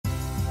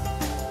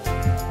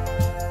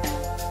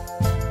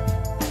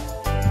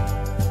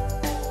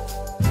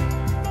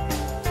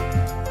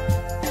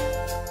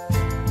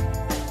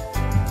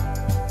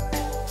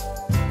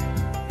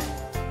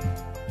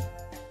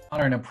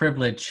honor and a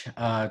privilege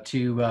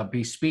to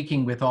be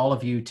speaking with all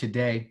of you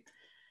today.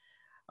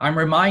 I'm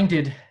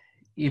reminded,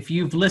 if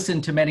you've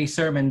listened to many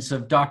sermons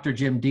of Dr.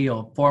 Jim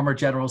Deal, former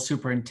General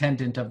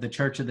Superintendent of the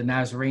Church of the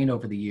Nazarene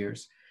over the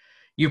years,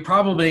 you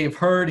probably have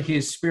heard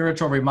his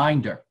spiritual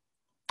reminder.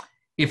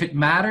 If it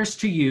matters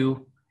to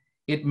you,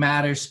 it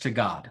matters to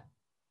God.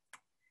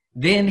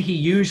 Then he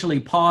usually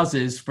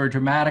pauses for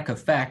dramatic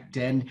effect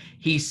and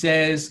he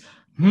says,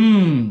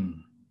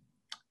 And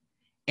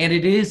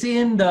it is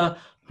in the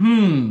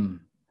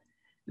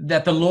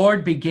that the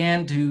Lord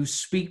began to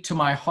speak to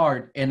my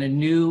heart in a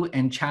new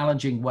and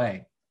challenging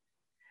way.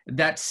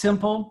 That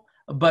simple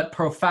but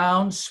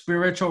profound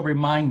spiritual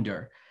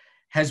reminder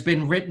has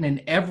been written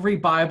in every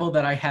Bible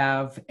that I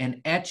have and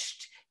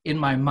etched in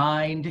my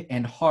mind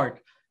and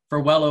heart for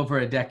well over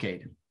a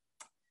decade.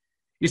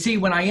 You see,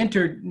 when I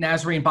entered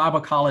Nazarene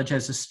Bible College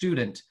as a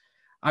student,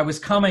 I was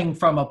coming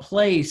from a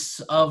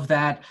place of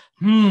that,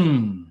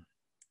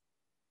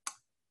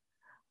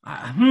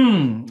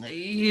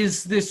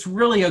 is this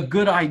really a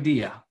good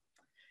idea?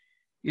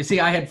 You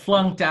see, I had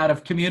flunked out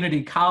of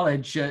community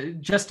college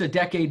just a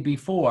decade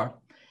before,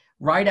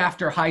 right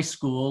after high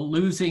school,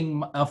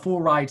 losing a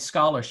full ride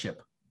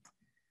scholarship.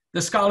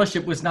 The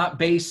scholarship was not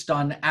based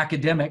on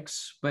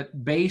academics,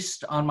 but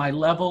based on my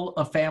level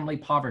of family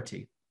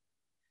poverty.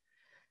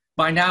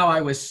 By now,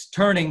 I was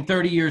turning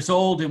 30 years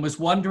old and was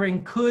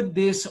wondering, could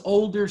this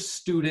older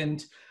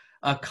student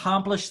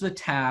accomplish the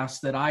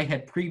task that I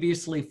had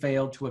previously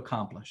failed to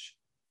accomplish?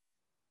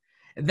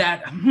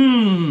 That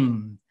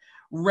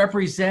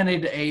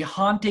represented a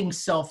haunting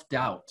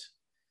self-doubt,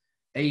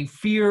 a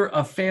fear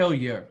of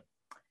failure,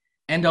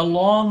 and a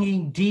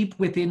longing deep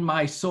within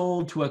my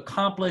soul to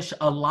accomplish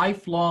a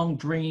lifelong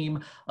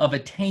dream of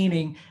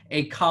attaining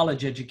a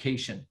college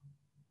education.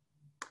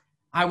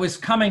 I was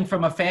coming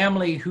from a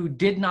family who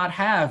did not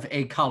have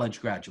a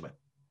college graduate,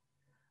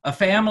 a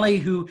family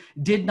who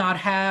did not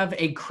have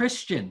a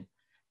Christian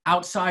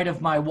outside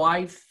of my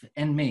wife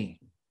and me.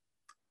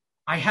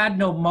 I had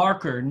no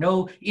marker,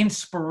 no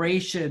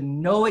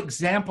inspiration, no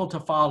example to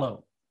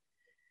follow,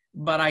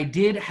 but I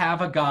did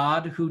have a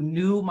God who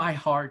knew my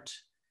heart,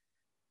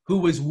 who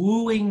was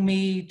wooing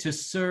me to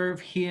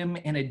serve him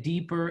in a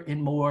deeper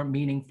and more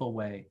meaningful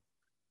way.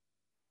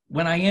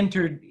 When I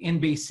entered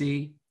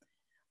NBC,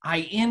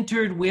 I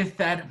entered with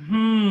that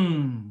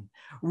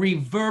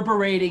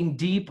reverberating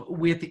deep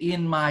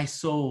within my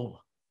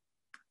soul.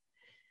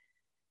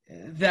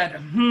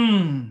 That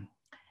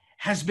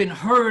has been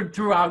heard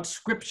throughout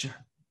Scripture.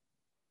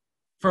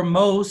 For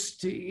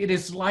most, it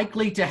is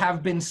likely to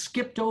have been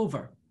skipped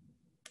over,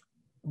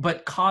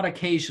 but caught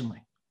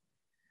occasionally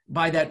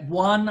by that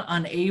one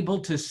unable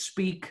to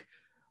speak,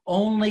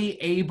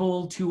 only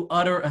able to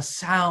utter a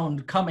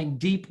sound coming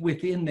deep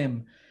within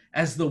them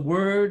as the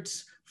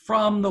words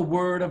from the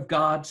Word of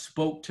God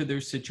spoke to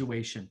their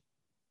situation.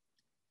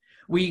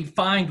 We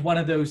find one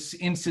of those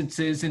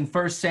instances in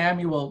 1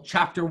 Samuel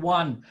chapter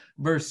 1,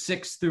 verse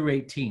 6 through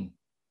 18.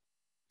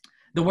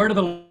 The word of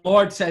the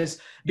Lord says,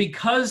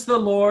 because the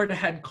Lord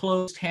had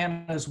closed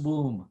Hannah's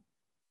womb,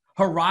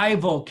 her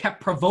rival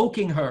kept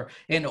provoking her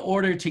in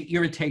order to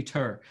irritate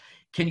her.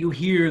 Can you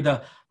hear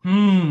the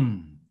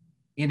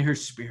in her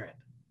spirit?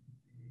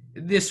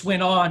 This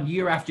went on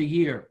year after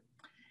year.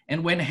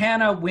 And when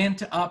Hannah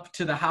went up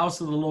to the house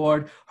of the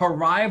Lord, her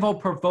rival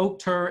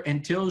provoked her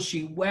until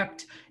she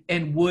wept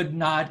and would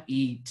not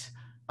eat.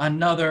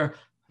 Another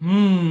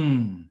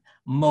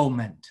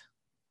moment.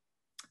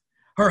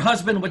 Her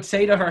husband would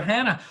say to her,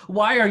 Hannah,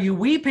 why are you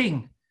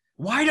weeping?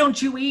 Why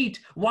don't you eat?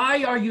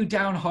 Why are you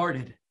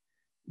downhearted?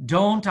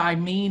 Don't I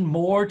mean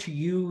more to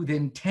you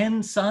than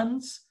 10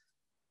 sons?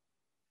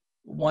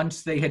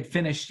 Once they had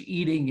finished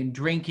eating and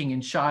drinking in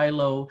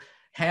Shiloh,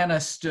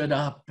 Hannah stood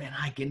up, and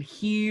I can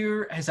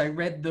hear, as I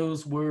read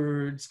those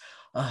words,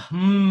 a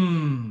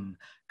come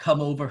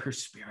over her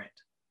spirit.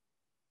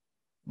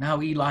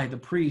 Now Eli the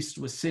priest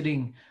was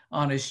sitting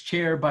on his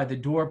chair by the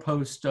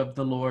doorpost of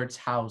the Lord's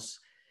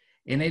house,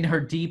 and in her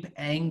deep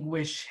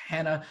anguish,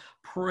 Hannah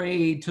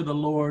prayed to the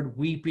Lord,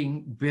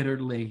 weeping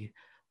bitterly.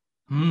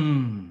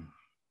 And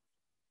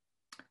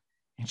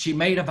she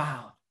made a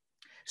vow,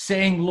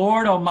 saying,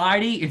 Lord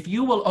Almighty, if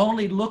you will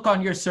only look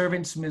on your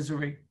servant's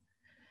misery,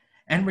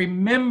 and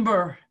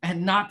remember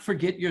and not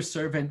forget your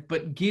servant,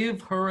 but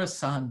give her a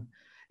son,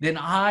 then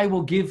I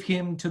will give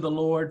him to the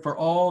Lord for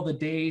all the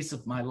days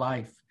of my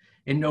life,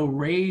 and no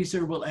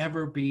razor will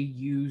ever be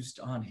used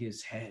on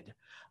his head.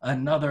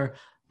 Another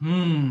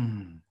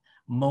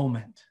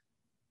moment.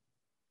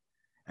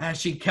 As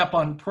she kept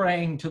on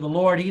praying to the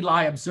Lord,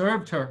 Eli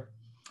observed her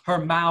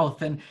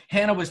mouth, and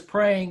Hannah was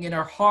praying in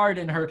her heart,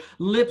 and her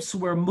lips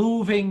were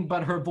moving,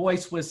 but her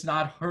voice was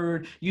not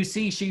heard. You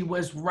see, she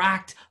was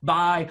racked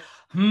by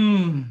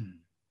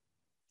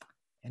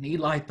And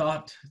Eli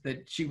thought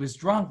that she was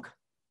drunk.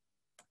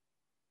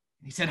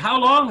 He said, how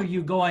long are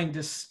you going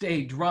to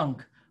stay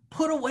drunk?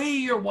 Put away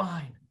your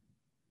wine.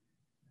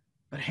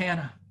 But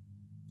Hannah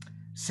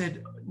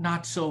said,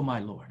 not so, my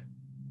Lord.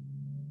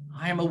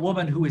 I am a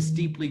woman who is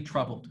deeply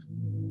troubled.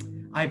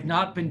 I've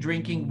not been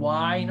drinking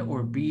wine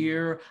or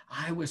beer.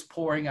 I was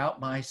pouring out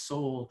my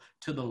soul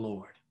to the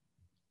Lord.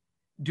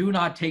 Do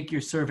not take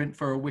your servant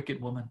for a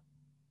wicked woman.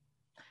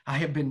 I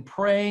have been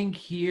praying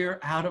here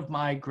out of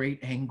my great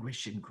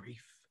anguish and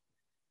grief.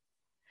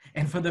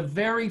 And for the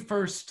very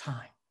first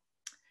time,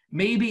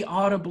 maybe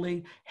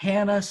audibly,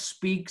 Hannah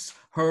speaks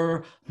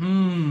her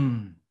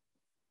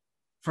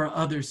for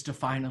others to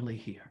finally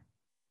hear.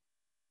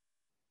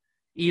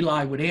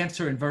 Eli would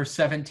answer in verse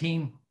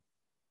 17,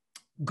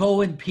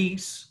 "Go in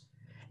peace,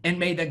 and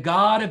may the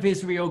God of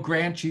Israel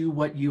grant you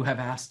what you have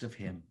asked of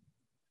him."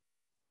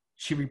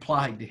 She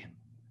replied to him,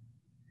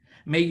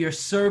 "May your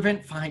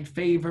servant find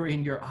favor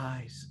in your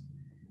eyes."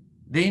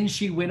 Then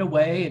she went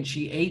away and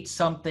she ate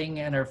something,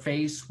 and her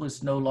face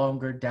was no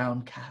longer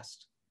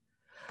downcast.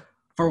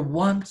 For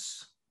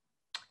once,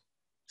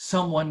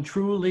 someone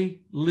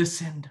truly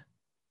listened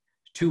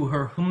to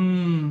her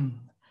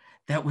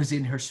that was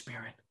in her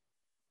spirit.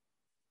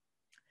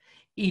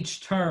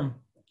 Each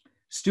term,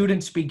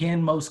 students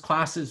begin most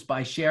classes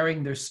by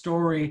sharing their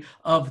story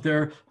of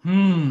their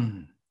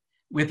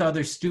with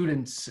other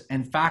students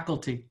and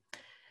faculty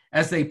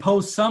as they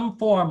post some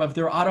form of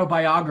their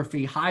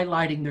autobiography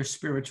highlighting their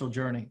spiritual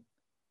journey.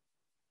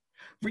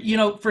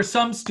 For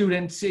some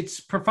students, it's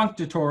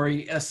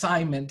perfunctory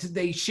assignment.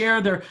 They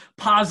share their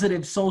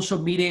positive social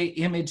media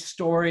image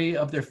story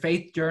of their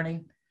faith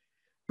journey,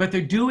 but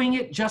they're doing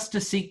it just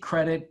to seek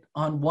credit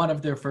on one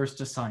of their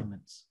first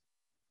assignments.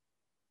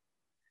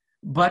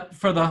 But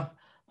for the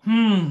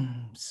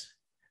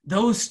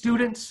those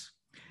students,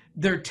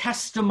 their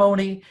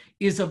testimony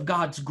is of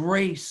God's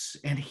grace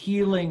and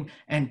healing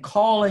and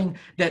calling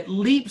that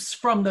leaps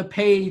from the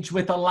page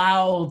with a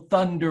loud,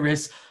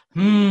 thunderous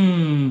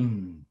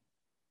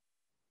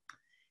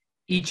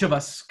Each of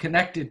us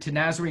connected to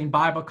Nazarene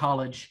Bible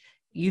College,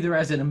 either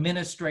as an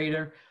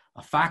administrator,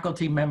 a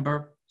faculty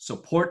member,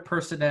 support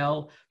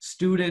personnel,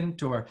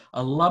 student, or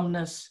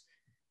alumnus,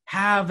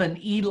 have an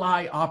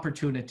Eli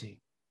opportunity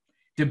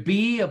to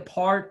be a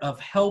part of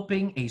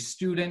helping a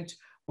student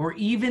or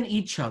even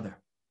each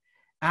other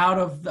out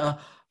of the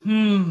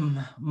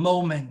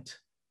moment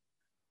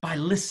by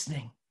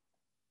listening.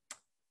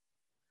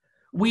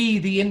 We,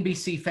 the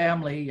NBC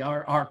family,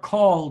 are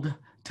called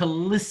to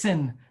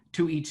listen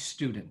to each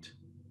student.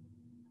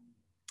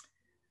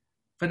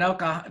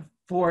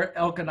 For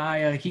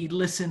Elkanah, he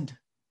listened,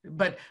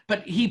 but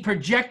he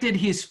projected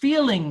his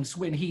feelings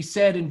when he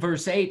said in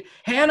verse 8,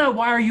 "Hannah,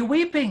 why are you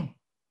weeping?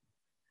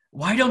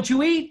 Why don't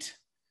you eat?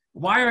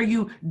 Why are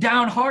you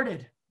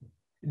downhearted?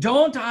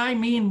 Don't I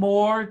mean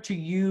more to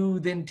you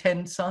than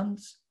 10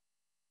 sons?"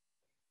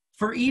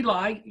 For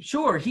Eli,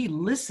 sure, he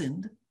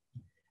listened,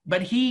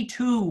 but he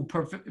too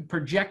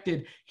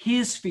projected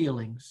his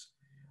feelings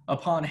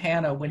upon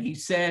Hannah when he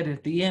said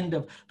at the end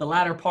of the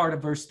latter part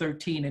of verse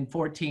 13 and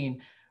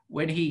 14,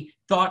 when he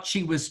thought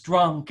she was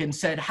drunk and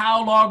said,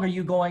 "How long are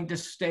you going to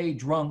stay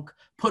drunk?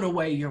 Put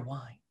away your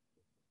wine."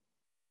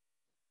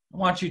 I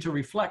want you to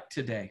reflect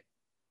today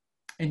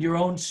in your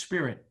own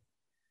spirit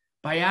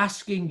by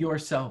asking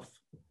yourself,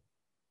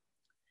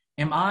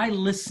 am I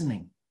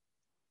listening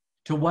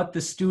to what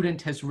the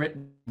student has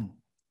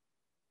written,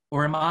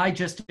 or am I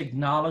just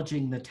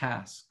acknowledging the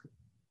task?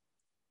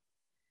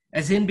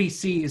 As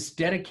NBC is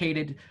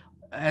dedicated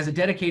as a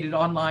dedicated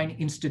online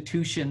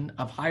institution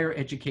of higher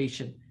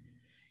education,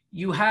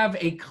 you have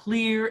a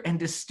clear and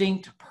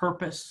distinct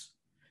purpose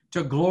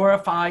to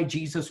glorify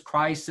Jesus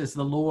Christ as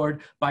the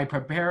Lord by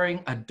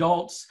preparing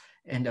adults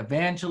and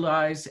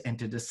evangelize and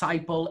to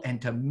disciple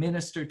and to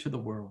minister to the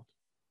world.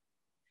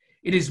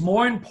 It is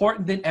more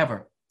important than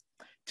ever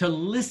to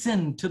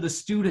listen to the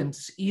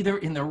students either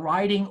in the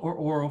writing or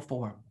oral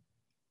form.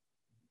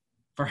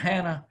 For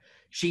Hannah,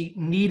 she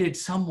needed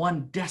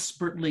someone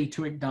desperately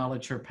to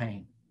acknowledge her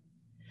pain,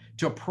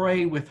 to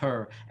pray with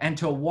her, and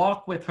to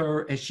walk with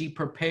her as she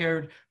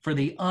prepared for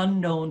the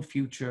unknown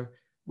future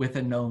with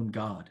a known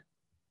God.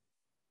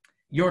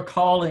 Your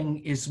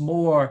calling is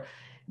more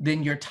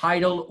than your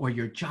title or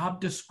your job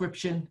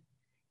description.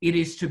 It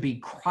is to be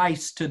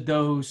Christ to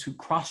those who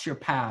cross your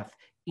path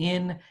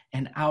in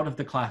and out of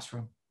the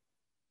classroom.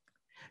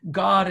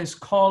 God is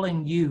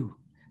calling you.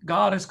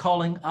 God is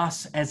calling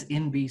us as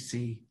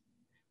NBC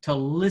to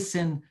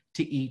listen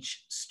to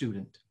each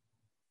student.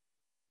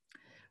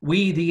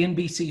 We, the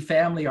NBC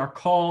family, are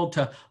called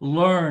to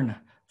learn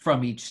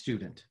from each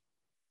student.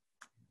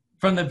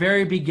 From the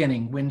very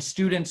beginning, when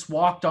students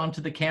walked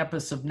onto the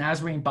campus of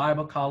Nazarene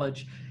Bible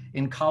College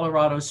in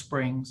Colorado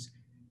Springs,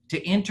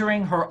 to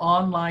entering her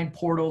online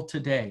portal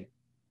today,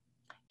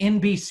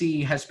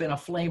 NBC has been a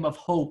flame of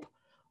hope,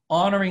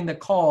 honoring the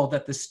call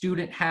that the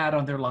student had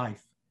on their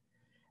life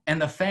and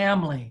the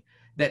family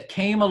that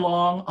came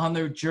along on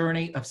their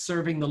journey of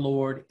serving the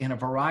Lord in a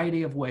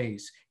variety of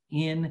ways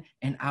in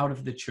and out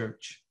of the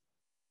church.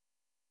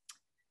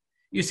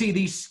 You see,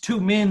 these two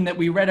men that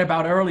we read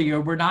about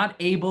earlier were not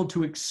able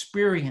to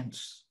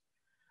experience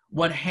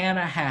what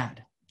Hannah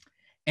had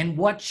and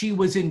what she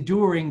was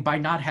enduring by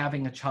not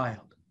having a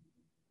child.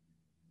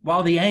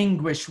 While the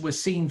anguish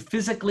was seen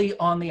physically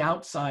on the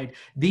outside,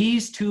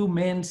 these two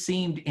men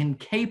seemed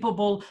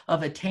incapable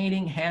of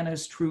attaining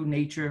Hannah's true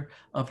nature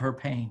of her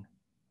pain.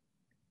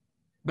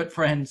 But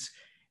friends,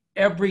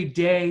 every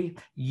day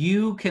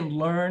you can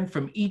learn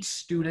from each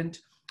student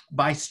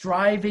by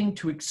striving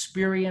to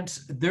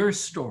experience their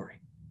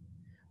story,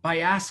 by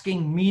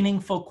asking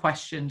meaningful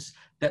questions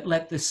that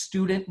let the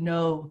student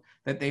know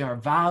that they are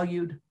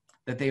valued,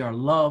 that they are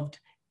loved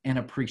and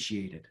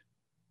appreciated.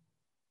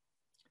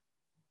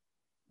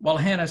 While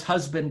Hannah's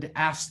husband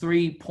asked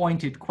 3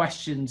 pointed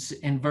questions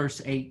in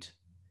verse 8.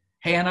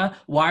 Hannah,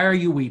 why are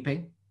you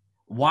weeping?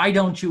 Why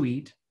don't you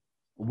eat?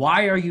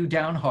 Why are you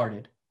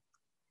downhearted?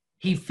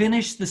 He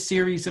finished the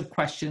series of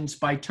questions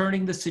by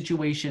turning the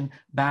situation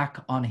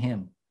back on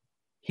him,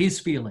 his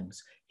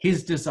feelings,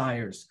 his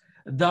desires,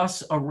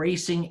 thus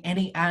erasing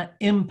any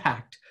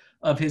impact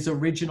of his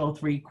original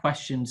 3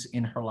 questions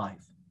in her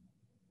life.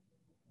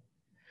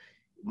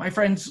 My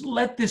friends,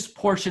 let this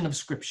portion of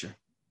Scripture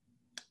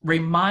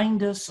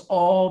remind us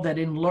all that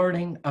in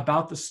learning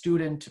about the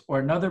student or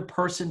another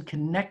person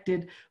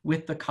connected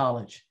with the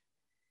college,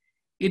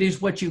 it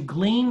is what you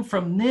glean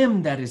from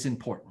them that is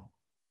important,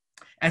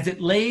 as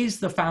it lays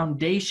the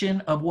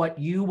foundation of what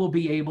you will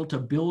be able to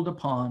build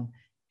upon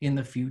in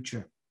the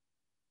future.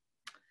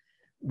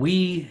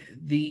 We,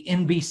 the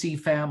NBC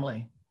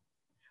family,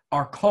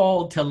 are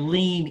called to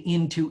lean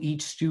into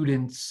each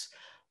student's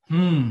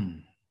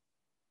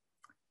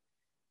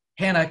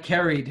Hannah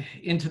carried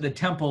into the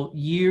temple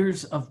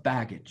years of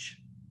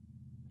baggage,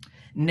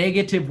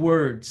 negative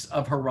words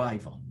of her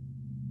rival,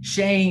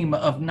 shame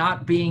of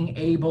not being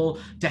able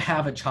to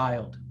have a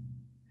child,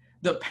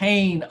 the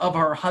pain of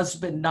her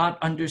husband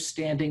not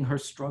understanding her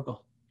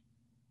struggle,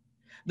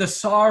 the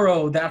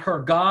sorrow that her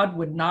God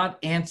would not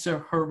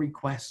answer her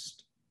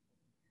request,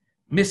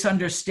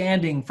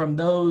 misunderstanding from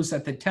those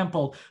at the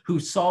temple who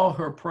saw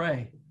her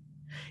pray,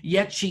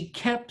 yet she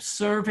kept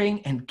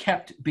serving and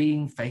kept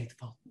being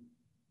faithful.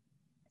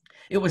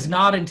 It was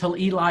not until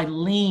Eli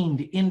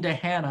leaned into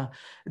Hannah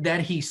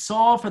that he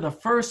saw for the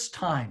first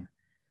time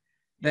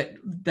that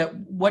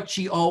what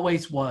she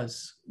always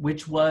was,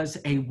 which was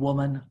a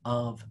woman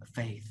of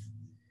faith.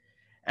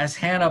 As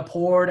Hannah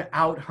poured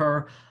out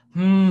her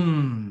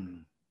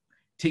to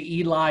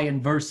Eli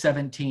in verse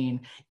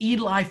 17,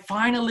 Eli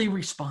finally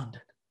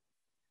responded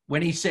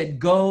when he said,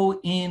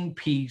 "Go in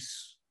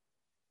peace,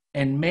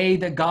 and may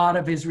the God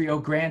of Israel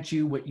grant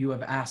you what you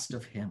have asked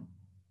of him."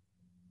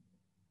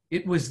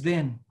 It was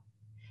then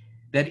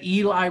that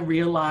Eli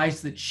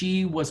realized that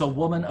she was a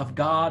woman of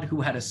God who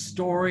had a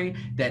story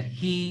that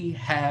he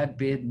had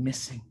been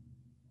missing.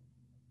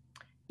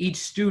 Each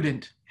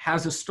student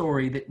has a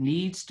story that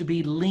needs to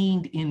be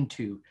leaned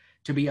into,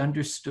 to be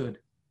understood,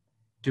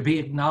 to be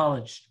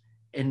acknowledged,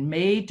 and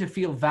made to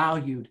feel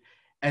valued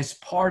as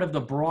part of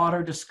the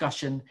broader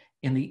discussion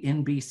in the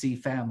NBC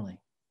family.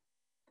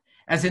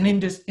 As an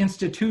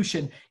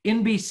institution,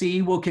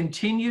 NBC will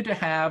continue to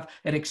have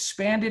an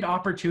expanded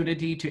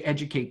opportunity to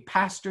educate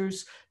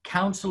pastors,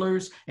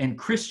 counselors, and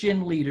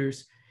Christian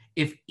leaders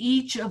if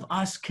each of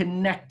us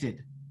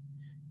connected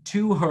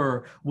to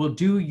her will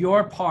do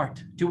our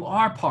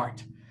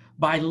part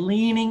by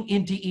leaning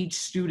into each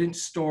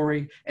student's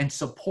story and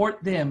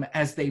support them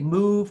as they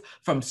move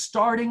from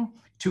starting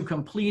to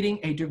completing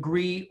a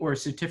degree or a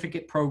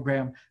certificate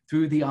program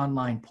through the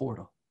online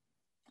portal,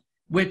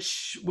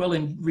 which will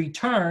in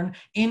return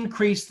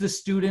increase the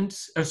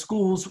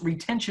school's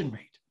retention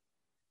rate.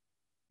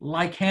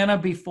 Like Hannah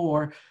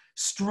before,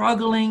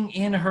 struggling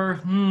in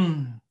her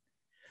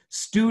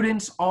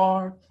students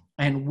are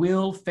and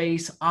will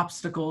face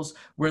obstacles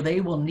where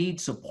they will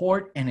need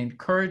support and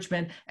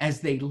encouragement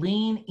as they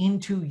lean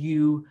into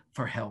you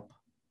for help.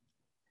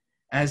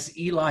 As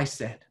Eli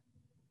said,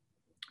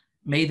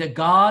 may the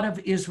God of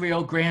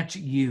Israel grant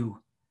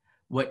you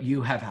what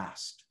you have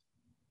asked.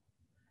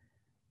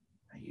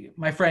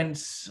 My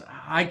friends,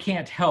 I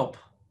can't help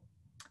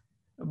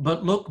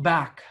but look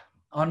back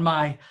on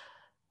my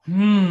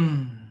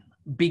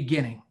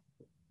beginning.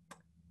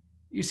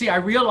 You see, I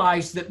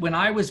realized that when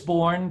I was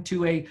born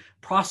to a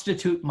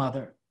prostitute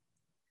mother,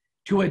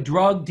 to a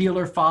drug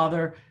dealer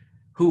father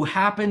who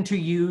happened to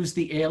use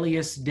the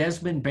alias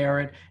Desmond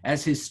Barrett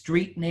as his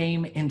street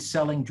name in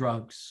selling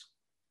drugs,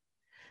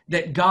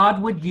 that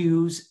God would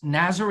use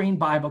Nazarene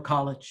Bible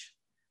College,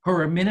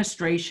 her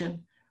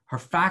administration, her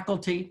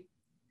faculty,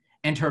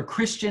 and her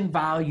Christian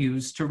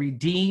values to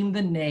redeem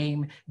the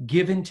name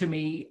given to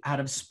me out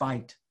of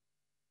spite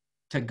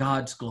to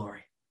God's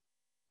glory.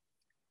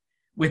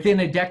 Within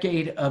a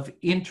decade of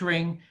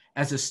entering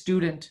as a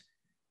student,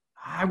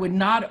 I would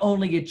not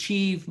only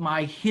achieve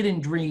my hidden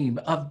dream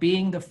of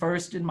being the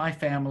first in my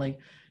family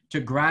to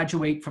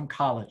graduate from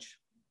college,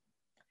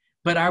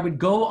 but I would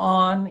go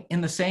on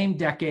in the same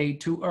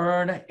decade to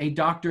earn a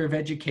Doctor of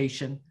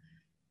Education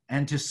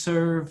and to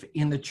serve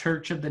in the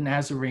Church of the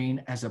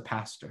Nazarene as a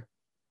pastor.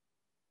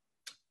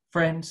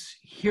 Friends,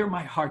 hear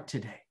my heart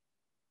today.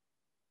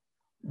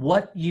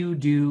 What you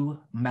do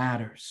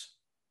matters.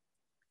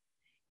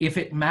 If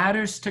it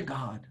matters to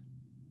God,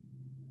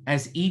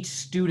 as each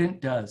student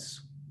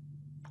does,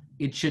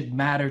 it should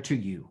matter to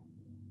you.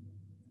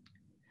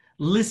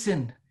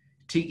 Listen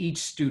to each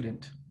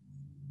student.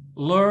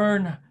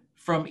 Learn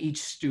from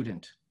each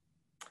student.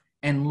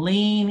 And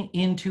lean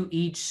into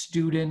each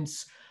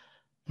student's,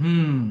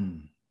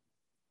 You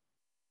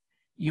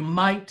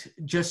might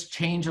just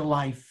change a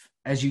life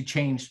as you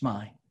changed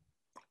mine.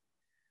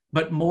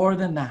 But more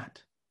than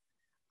that,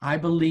 I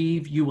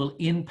believe you will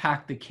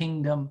impact the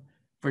kingdom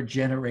for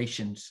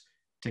generations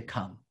to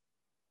come.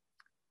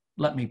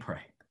 Let me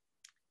pray.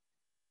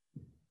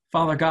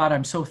 Father God,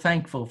 I'm so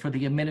thankful for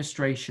the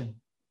administration,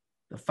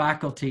 the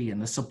faculty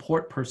and the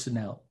support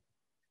personnel,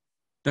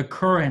 the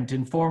current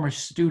and former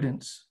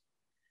students,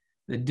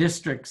 the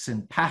districts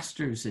and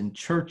pastors and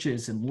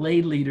churches and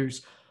lay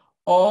leaders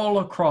all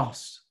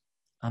across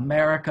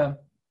America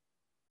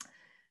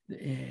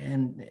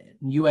and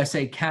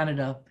USA,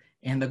 Canada,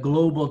 and the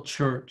global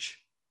church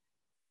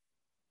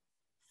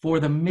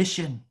for the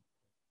mission,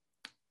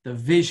 the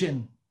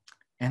vision,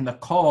 and the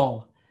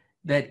call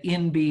that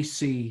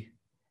NBC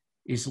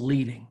is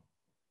leading.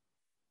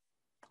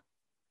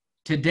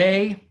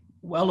 Today,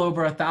 well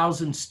over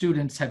 1,000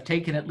 students have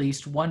taken at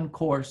least one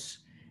course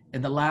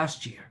in the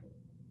last year.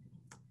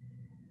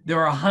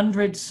 There are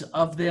hundreds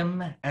of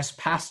them as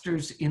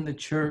pastors in the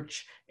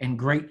church and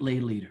great lay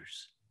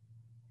leaders.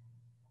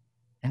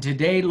 And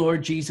today,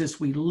 Lord Jesus,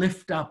 we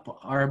lift up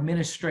our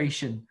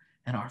administration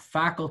and our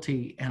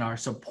faculty and our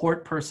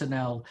support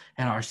personnel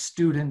and our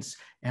students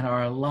and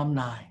our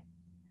alumni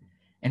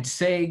and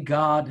say,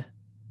 God,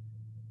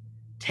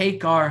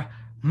 take our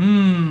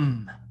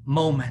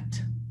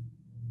moment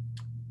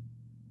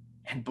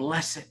and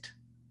bless it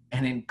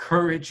and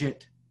encourage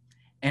it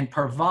and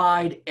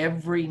provide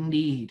every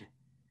need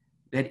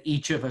that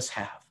each of us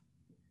have.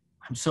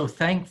 I'm so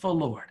thankful,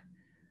 Lord,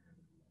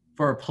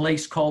 for a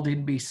place called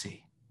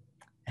NBC.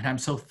 And I'm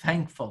so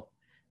thankful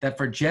that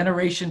for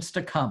generations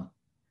to come,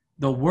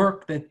 the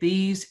work that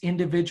these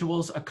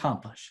individuals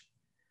accomplish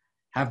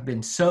have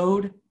been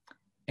sowed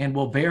and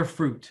will bear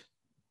fruit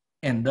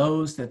in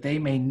those that they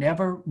may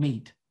never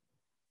meet,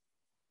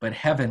 but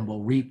heaven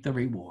will reap the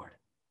reward.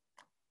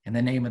 In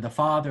the name of the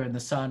Father, and the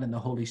Son, and the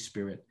Holy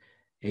Spirit,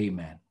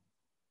 amen.